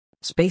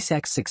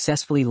SpaceX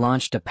successfully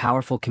launched a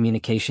powerful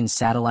communications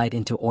satellite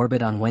into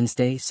orbit on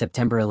Wednesday,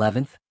 September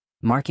 11th,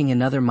 marking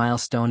another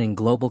milestone in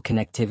global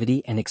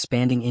connectivity and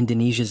expanding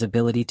Indonesia's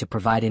ability to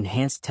provide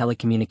enhanced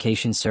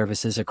telecommunications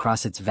services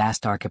across its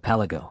vast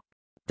archipelago.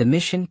 The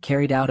mission,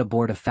 carried out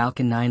aboard a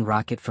Falcon 9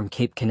 rocket from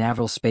Cape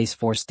Canaveral Space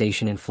Force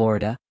Station in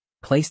Florida,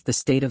 placed the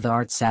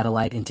state-of-the-art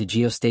satellite into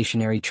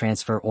geostationary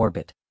transfer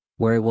orbit,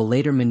 where it will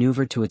later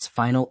maneuver to its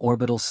final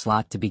orbital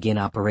slot to begin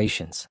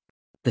operations.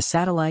 The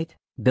satellite,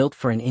 built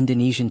for an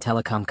Indonesian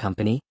telecom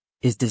company,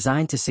 is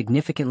designed to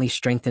significantly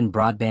strengthen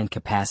broadband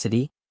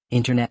capacity,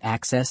 internet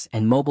access,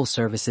 and mobile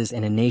services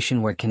in a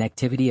nation where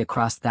connectivity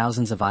across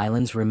thousands of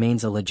islands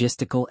remains a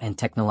logistical and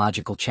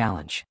technological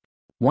challenge.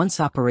 Once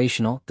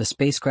operational, the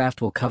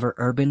spacecraft will cover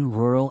urban,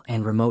 rural,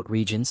 and remote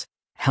regions,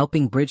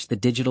 helping bridge the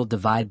digital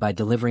divide by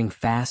delivering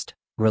fast,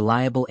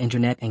 reliable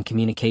internet and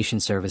communication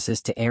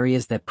services to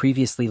areas that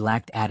previously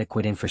lacked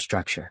adequate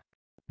infrastructure.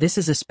 This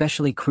is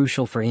especially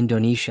crucial for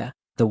Indonesia,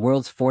 the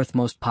world's fourth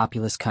most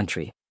populous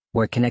country,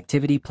 where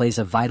connectivity plays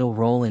a vital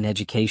role in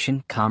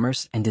education,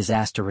 commerce, and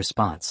disaster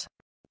response.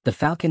 The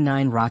Falcon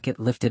 9 rocket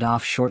lifted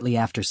off shortly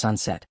after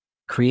sunset,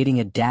 creating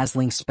a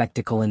dazzling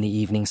spectacle in the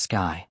evening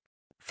sky.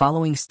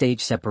 Following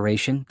stage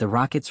separation, the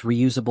rocket's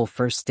reusable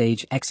first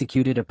stage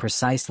executed a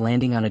precise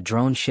landing on a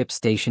drone ship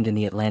stationed in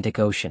the Atlantic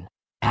Ocean,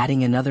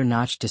 adding another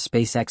notch to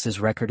SpaceX's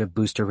record of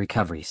booster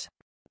recoveries.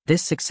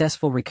 This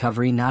successful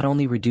recovery not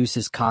only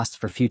reduces costs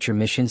for future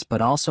missions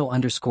but also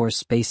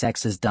underscores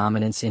SpaceX's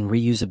dominance in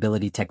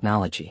reusability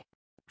technology.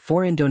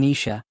 For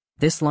Indonesia,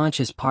 this launch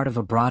is part of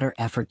a broader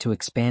effort to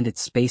expand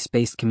its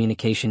space-based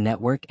communication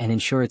network and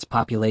ensure its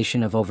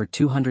population of over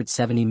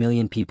 270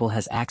 million people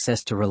has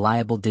access to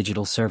reliable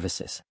digital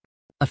services.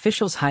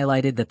 Officials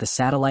highlighted that the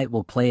satellite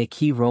will play a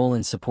key role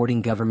in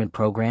supporting government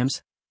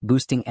programs,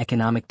 boosting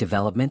economic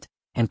development,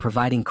 and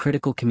providing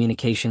critical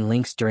communication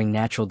links during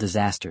natural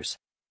disasters,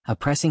 a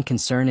pressing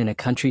concern in a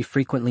country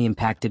frequently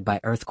impacted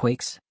by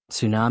earthquakes,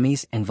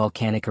 tsunamis, and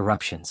volcanic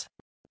eruptions.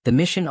 The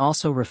mission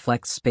also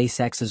reflects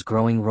SpaceX's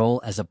growing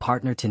role as a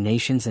partner to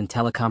nations and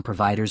telecom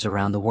providers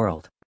around the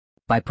world.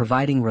 By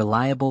providing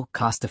reliable,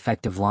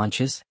 cost-effective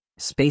launches,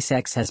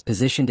 SpaceX has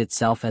positioned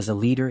itself as a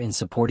leader in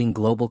supporting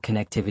global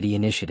connectivity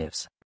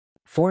initiatives.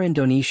 For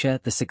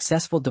Indonesia, the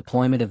successful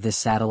deployment of this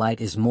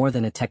satellite is more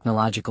than a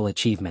technological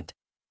achievement.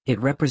 It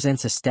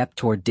represents a step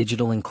toward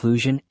digital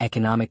inclusion,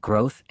 economic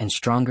growth, and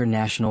stronger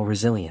national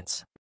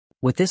resilience.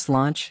 With this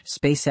launch,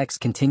 SpaceX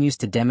continues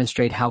to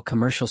demonstrate how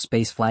commercial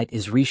spaceflight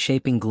is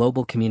reshaping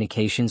global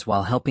communications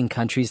while helping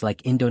countries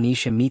like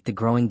Indonesia meet the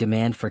growing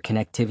demand for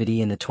connectivity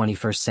in the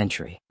 21st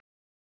century.